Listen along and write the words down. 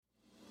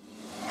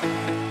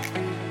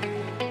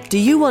Do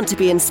you want to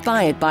be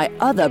inspired by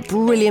other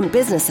brilliant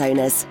business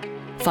owners?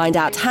 Find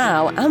out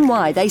how and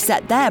why they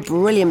set their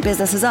brilliant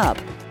businesses up.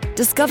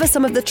 Discover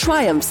some of the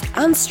triumphs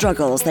and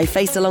struggles they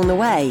faced along the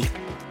way.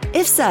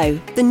 If so,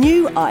 then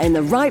you are in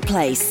the right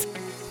place.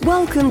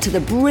 Welcome to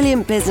the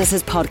Brilliant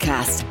Businesses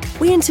Podcast.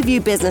 We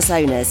interview business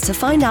owners to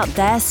find out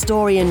their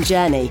story and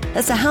journey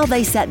as to how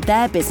they set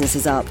their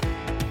businesses up.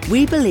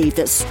 We believe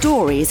that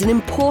story is an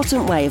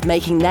important way of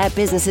making their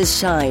businesses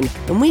shine,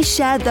 and we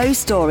share those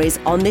stories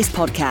on this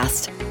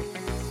podcast.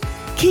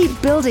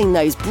 Keep building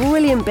those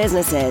brilliant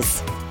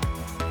businesses.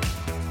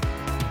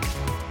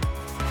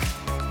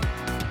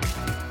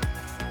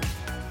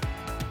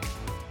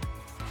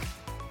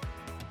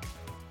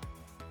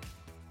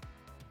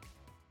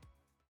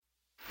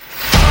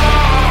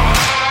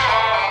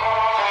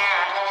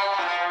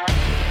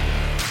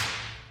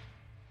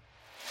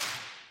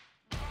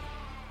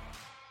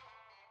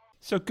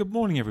 So good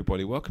morning,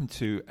 everybody. Welcome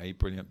to a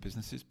Brilliant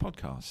Businesses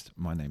podcast.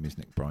 My name is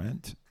Nick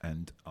Bryant,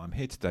 and I'm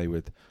here today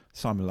with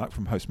Simon Luck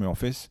from Host My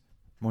Office.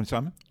 Morning,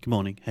 Simon. Good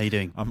morning. How are you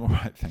doing? I'm all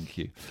right, thank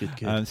you.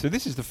 Good. So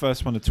this is the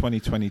first one of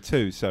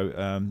 2022,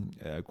 so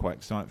quite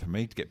exciting for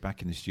me to get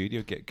back in the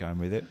studio, get going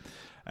with it.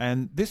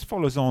 And this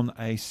follows on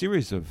a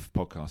series of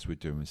podcasts we're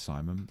doing with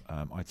Simon,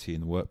 IT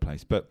in the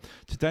Workplace. But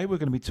today we're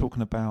going to be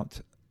talking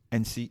about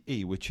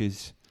NCE, which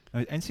is...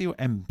 NCE or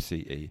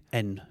MCE?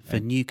 N for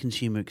New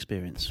Consumer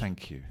Experience.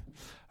 Thank you.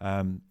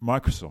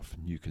 Microsoft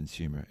New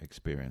Consumer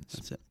Experience.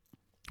 That's it.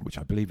 Which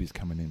I believe is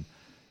coming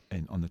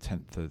in on the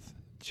 10th of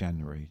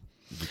January,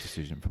 the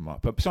decision from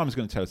Mark. But Simon's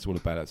going to tell us all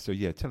about it. So,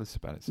 yeah, tell us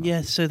about it, Simon.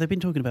 Yeah, so they've been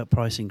talking about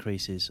price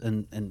increases,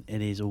 and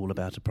it is all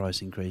about a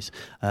price increase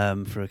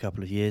for a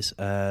couple of years.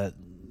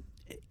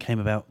 It came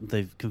about,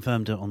 they've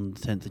confirmed it on the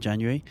 10th of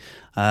January.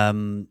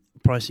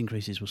 Price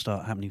increases will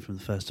start happening from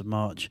the 1st of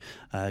March,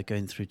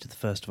 going through to the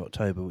 1st of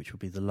October, which will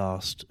be the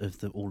last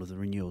of all of the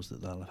renewals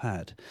that they'll have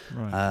had.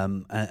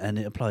 Right. And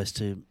it applies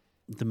to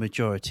the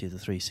majority of the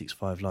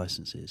 365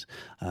 licenses.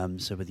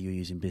 So whether you're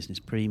using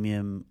Business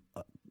Premium,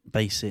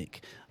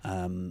 Basic,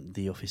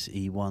 the Office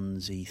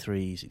E1s,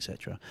 E3s,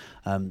 etc.,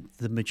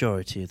 the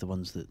majority of the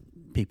ones that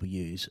people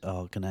use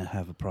are going to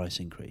have a price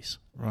increase.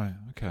 Right,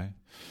 okay.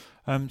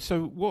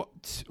 So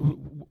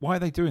why are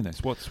they doing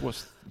this? What's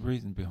the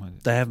reason behind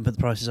it? They haven't put the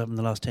prices up in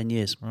the last 10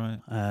 years. Right.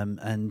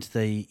 And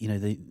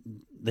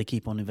they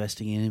keep on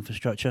investing in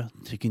infrastructure.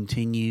 To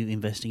continue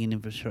investing in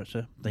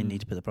infrastructure, they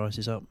need to put the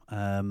prices up.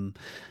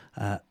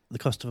 The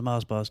cost of a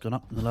Mars bar has gone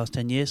up in the last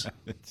 10 years.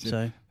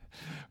 So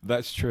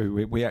that's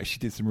true. We actually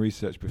did some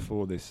research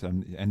before this,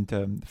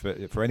 and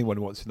for anyone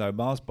who wants to know,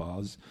 Mars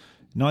bars,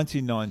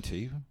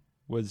 1990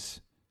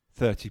 was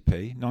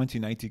 30p,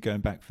 1980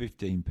 going back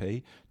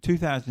 15p,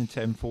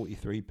 2010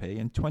 43p,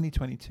 and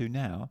 2022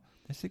 now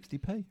they're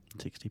 60p.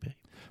 60p.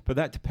 But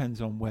that depends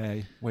on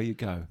where you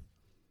go.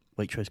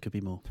 Waitrose could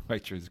be more.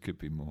 Waitrose could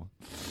be more.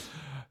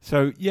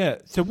 So yeah.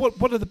 So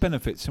what are the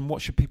benefits and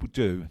what should people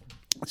do?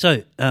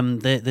 So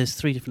there's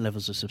three different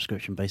levels of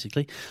subscription.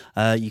 Basically,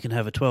 you can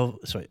have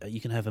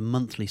a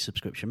monthly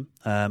subscription,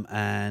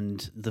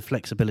 and the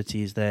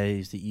flexibility is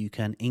that you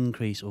can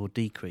increase or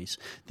decrease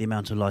the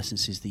amount of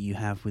licenses that you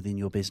have within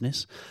your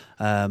business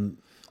on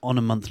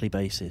a monthly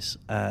basis.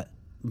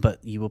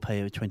 But you will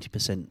pay a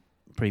 20%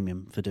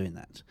 premium for doing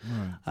that.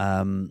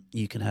 Right.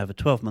 You can have a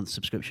 12-month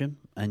subscription,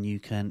 and you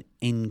can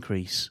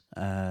increase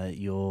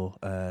your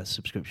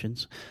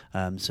subscriptions.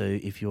 So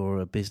if you're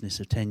a business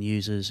of 10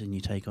 users and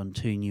you take on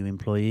 2 new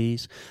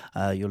employees,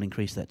 you'll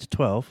increase that to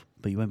 12,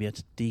 but you won't be able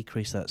to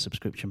decrease that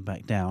subscription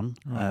back down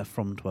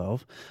from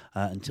 12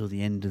 until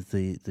the end of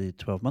the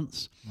 12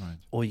 months. Right.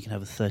 Or you can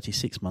have a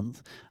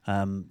 36-month.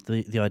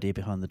 The idea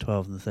behind the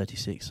 12 and the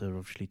 36 are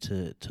obviously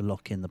to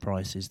lock in the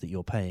prices that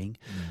you're paying.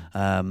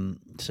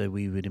 So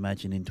we would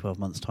imagine in 12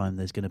 months' time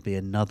there's going to be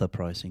another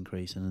price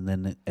increase, and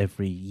then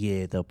every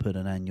year they'll put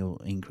an annual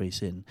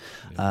increase in.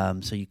 Yeah.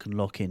 So you can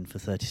lock in for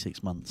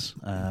 36 months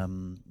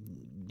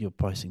your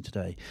pricing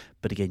today.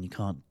 But again, you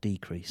can't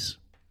decrease.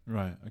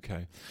 Right,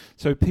 okay.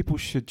 So people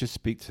should just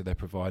speak to their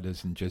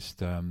providers and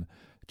just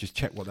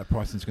check what their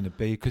pricing is going to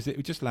be, because it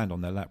would just land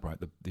on their lap, right?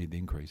 The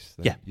increase.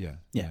 Yeah,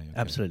 okay.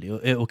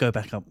 Absolutely. It will go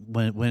back up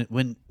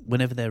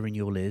whenever their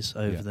renewal is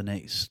over the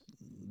next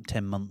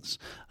 10 months.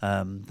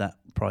 That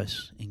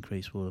price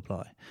increase will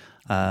apply.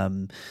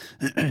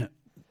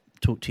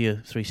 Talk to your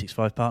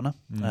 365 partner.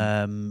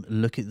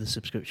 Look at the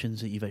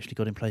subscriptions that you've actually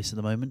got in place at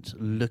the moment.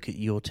 Look at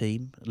your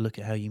team. Look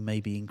at how you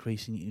may be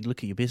increasing. Look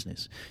at your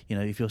business. You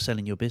know, if you're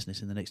selling your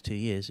business in the next 2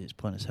 years, it's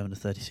pointless having a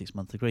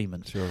 36-month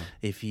agreement. Sure.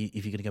 If you're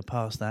going to go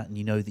past that, and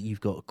you know that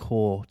you've got a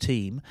core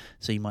team,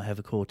 so you might have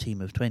a core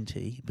team of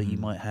 20, but you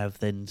might have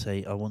then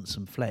say, I want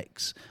some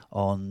flex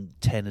on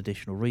 10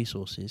 additional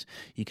resources.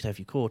 You could have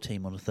your core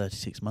team on a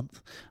 36-month,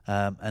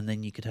 and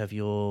then you could have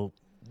your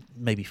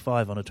maybe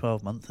 5 on a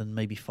 12-month and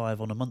maybe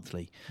 5 on a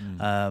monthly.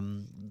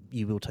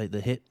 You will take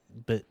the hit,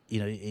 but you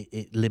know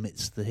it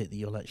limits the hit that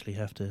you'll actually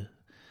have to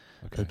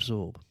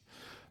absorb.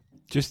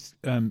 Just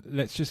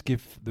let's just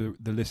give the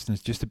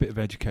listeners just a bit of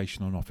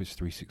education on Office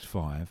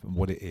 365 and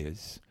what it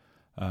is,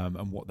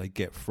 and what they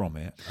get from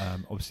it.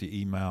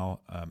 Obviously,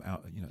 email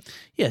out.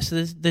 Yeah,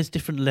 so there's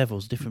different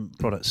levels, different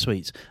product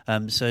suites.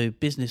 So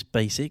Business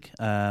Basic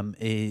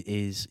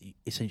is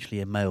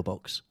essentially a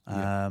mailbox.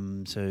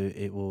 So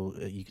it will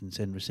you can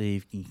send,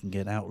 receive, you can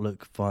get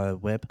Outlook via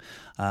web,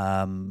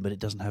 but it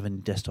doesn't have any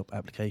desktop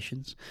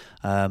applications.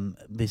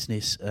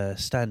 Business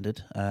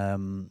Standard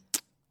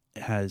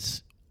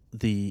has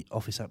the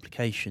Office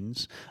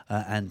applications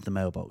and the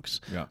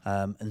mailbox,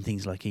 and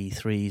things like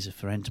E3s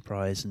for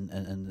enterprise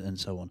and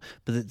so on.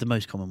 But the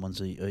most common ones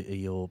are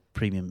your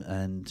premium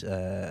and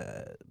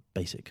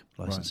basic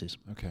licenses.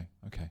 Right.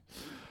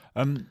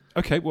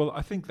 Okay. Well,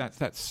 I think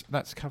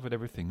that's covered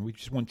everything. We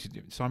just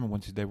Simon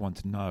wanted everyone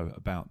to know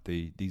about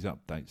these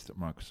updates that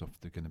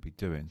Microsoft are going to be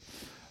doing.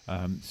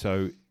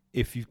 So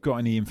if you've got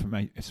any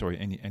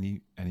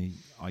any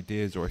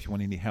ideas, or if you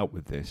want any help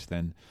with this,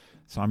 then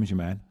Simon's your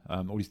man.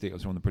 All these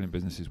details are on the Brilliant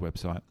Businesses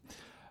website.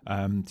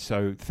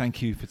 So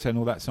thank you for telling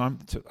all that, Simon,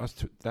 to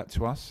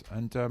us,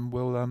 and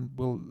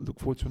we'll look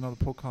forward to another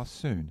podcast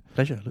soon.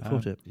 Pleasure. Look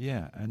forward to it.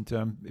 Yeah, and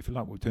if you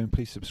like what we're doing,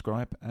 please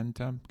subscribe and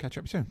catch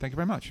up soon. Thank you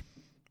very much.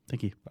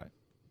 Thank you. Bye.